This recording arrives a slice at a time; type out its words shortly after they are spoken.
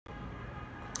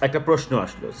একটা প্রশ্ন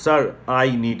আসলো, sir I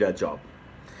need a job.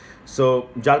 So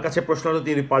যার কাছে প্রশ্ন হলো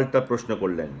তিনি পাল্টা প্রশ্ন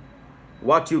করলেন,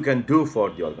 what you can do for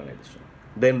the organisation.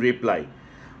 Then reply,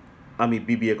 আমি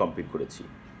বিবিএ কমপ্লিট করেছি।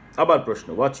 আবার প্রশ্ন,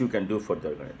 what you can do for the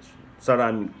organisation. Sir I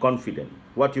am confident,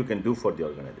 what you can do for the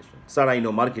organisation. Sir I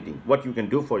know marketing, what you can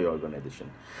do for your organisation.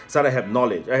 Sir I have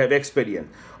knowledge, I have experience.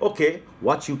 Okay,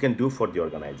 what you can do for the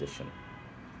organisation.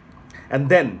 And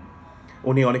then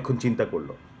উনি অনেকক্ষণ চিন্তা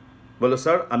করলো, বললো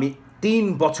sir আমি 3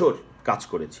 বছর কাজ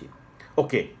করেছি।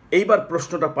 ওকে, এইবার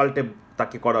প্রশ্নটা পাল্টে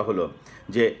তাকে করা হলো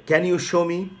যে can you show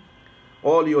me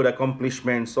all your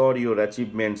accomplishments, all your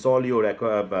achievements, all your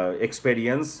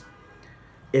experience।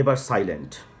 এবার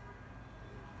সাইলেন্ট,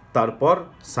 তারপর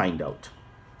সাইন্ড আউট।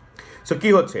 সো কি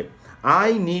হচ্ছে, I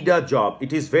need a job,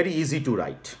 it is very easy to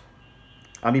right.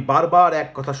 আমি বারবার এক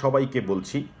কথা সবাইকে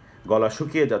বলছি, গলা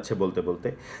শুকিয়ে যাচ্ছে বলতে বলতে,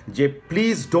 যে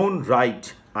please don't write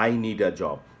I need a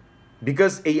job,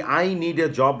 because এই আই নিড আ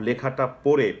জব লেখাটা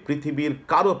পড়ে পৃথিবীর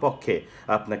কারো পক্ষে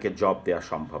আপনাকে জব দেওয়া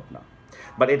সম্ভব না।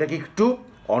 বাট এটাকে একটু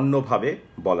অন্যভাবে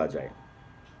বলা যায়।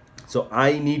 So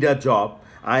I need a job,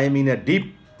 I am in a deep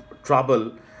trouble,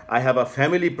 I have a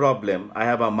family problem, I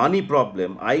have a money problem,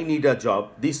 I need a job.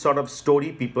 This sort of story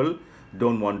people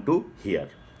don't want to hear.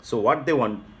 So what they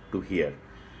want to hear,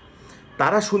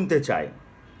 তারা শুনতে চায়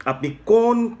আপনি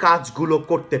কোন কাজগুলো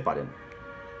করতে পারেন।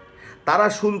 তারা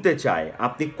শুনতে চায়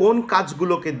আপনি কোন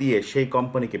কাজগুলোকে দিয়ে সেই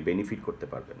কোম্পানিকে বেনিফিট করতে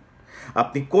পারবেন।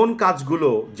 আপনি কোন কাজগুলো,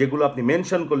 যেগুলো আপনি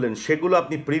মেনশন করলেন, সেগুলো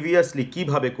আপনি প্রিভিয়াসলি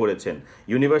কিভাবে করেছেন।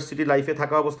 ইউনিভার্সিটি লাইফে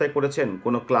থাকা অবস্থায় করেছেন,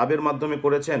 কোনো ক্লাবের মাধ্যমে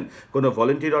করেছেন, কোনো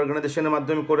ভলেন্টিয়ার অর্গানাইজেশনের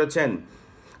মাধ্যমে করেছেন,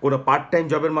 কোনো পার্ট টাইম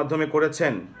জবের মাধ্যমে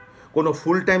করেছেন, কোনো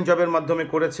ফুল টাইম জবের মাধ্যমে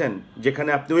করেছেন, যেখানে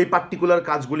আপনি ওই পার্টিকুলার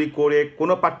কাজগুলি করে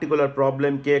কোনো পার্টিকুলার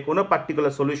প্রবলেমকে কোনো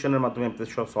পার্টিকুলার সলিউশনের মাধ্যমে আপনি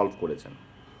সলভ করেছেন।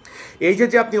 এই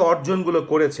যে আপনি অর্জনগুলো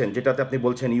করেছেন, যেটাতে আপনি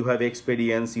বলছেন you have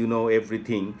experience, you know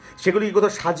everything, সেগুলি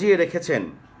কোথাও সাজিয়ে রেখেছেন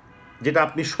যেটা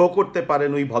আপনি শো করতে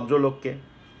পারেন ওই ভদ্রলোককে,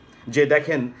 যে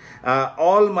দেখেন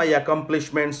all my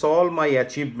accomplishments, all my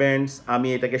achievements, আমি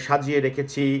এটাকে সাজিয়ে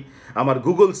রেখেছি আমার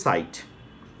গুগল সাইট,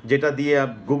 যেটা দিয়ে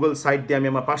গুগল সাইট দিয়ে আমি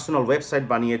আমার পার্সোনাল ওয়েবসাইট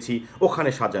বানিয়েছি, ওখানে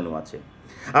সাজানো আছে।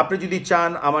 আপনি যদি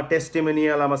চান আমার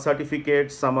টেস্টিমোনিয়াল, আমার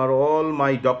সার্টিফিকেটস, আমার all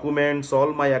my documents,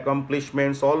 all my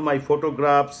accomplishments, all my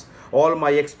photographs, all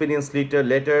my experience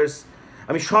letters,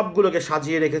 আমি সবগুলোকে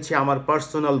সাজিয়ে রেখেছি আমার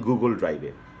পার্সোনাল গুগল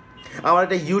ড্রাইভে। আমার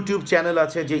একটা ইউটিউব চ্যানেল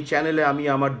আছে, যেই চ্যানেলে আমি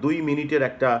আমার 2 মিনিটের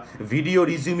একটা ভিডিও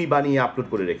রিজিউমি বানিয়ে আপলোড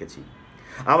করে রেখেছি।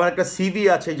 আমার একটা সিভি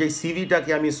আছে, যেই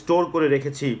সিভিটাকে আমি স্টোর করে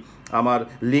রেখেছি আমার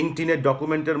লিঙ্কডইনের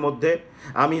ডকুমেন্টের মধ্যে,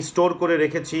 আমি স্টোর করে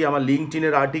রেখেছি আমার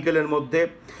লিঙ্কডইনের আর্টিকেলের মধ্যে,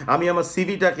 আমি আমার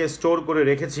সিভিটাকে স্টোর করে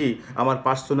রেখেছি আমার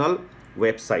পার্সোনাল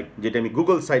ওয়েবসাইট, যেটা আমি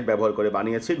গুগল সাইট ব্যবহার করে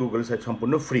বানিয়েছি। গুগল সাইট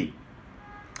সম্পূর্ণ ফ্রি।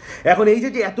 এখন এই যে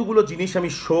এতগুলো জিনিস আমি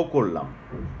শো করলাম,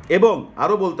 এবং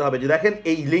আরও বলতে হবে যে দেখেন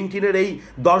এই লিঙ্কডইনের এই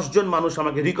 10 জন মানুষ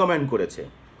আমাকে রিকমেন্ড করেছে,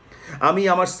 আমি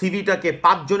আমার সিভিটাকে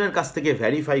 5 জনের কাছ থেকে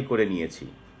ভেরিফাই করে নিয়েছি।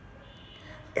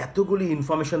 এতগুলি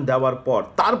ইনফরমেশন দেওয়ার পর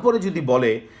তারপরে যদি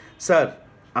বলে স্যার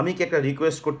আমি কি একটা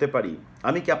রিকোয়েস্ট করতে পারি,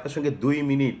 আমি কি আপনার সঙ্গে 2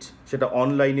 মিনিট, সেটা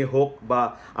অনলাইনে হোক বা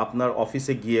আপনার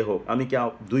অফিসে গিয়ে হোক, আমি কি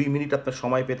 2 মিনিট আপনার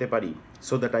সময় পেতে পারি,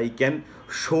 so that I can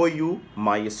show you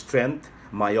my strength,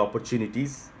 my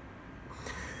opportunities.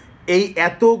 এই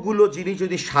এতগুলো জিনিস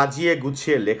যদি সাজিয়ে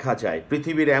গুছিয়ে লেখা যায়,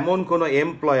 পৃথিবীর এমন কোনো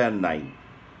এমপ্লয়ার নাই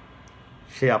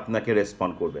সে আপনাকে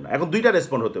রেসপন্ড করবে না। এখন 2টা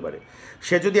রেসপন্ড হতে পারে।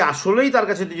 সে যদি আসলেই তার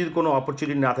কাছে যদি কোনো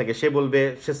অপরচুনিটি না থাকে, সে বলবে,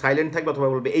 সে সাইলেন্ট থাকবে, অথবা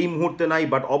বলবে এই মুহূর্তে নাই,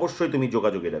 বাট অবশ্যই তুমি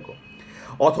যোগাযোগে রাখো,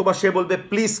 অথবা সে বলবে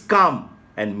please come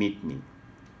and meet me.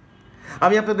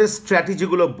 আমি আপনাদের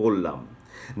স্ট্র্যাটেজিগুলো বললাম।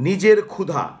 নিজের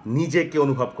ক্ষুধা নিজেকে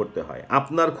অনুভব করতে হয়।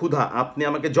 আপনার ক্ষুধা আপনি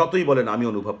আমাকে যতই বলেন আমি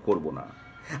অনুভব করব না।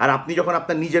 আর আপনি যখন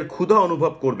আপনার নিজের ক্ষুধা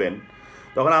অনুভব করবেন,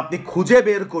 তখন আপনি খুঁজে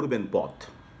বের করবেন পথ।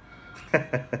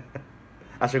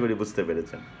 আশা করি বুঝতে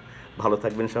পেরেছেন। ভালো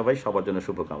থাকবেন সবাই, সবার জন্য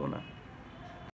শুভকামনা।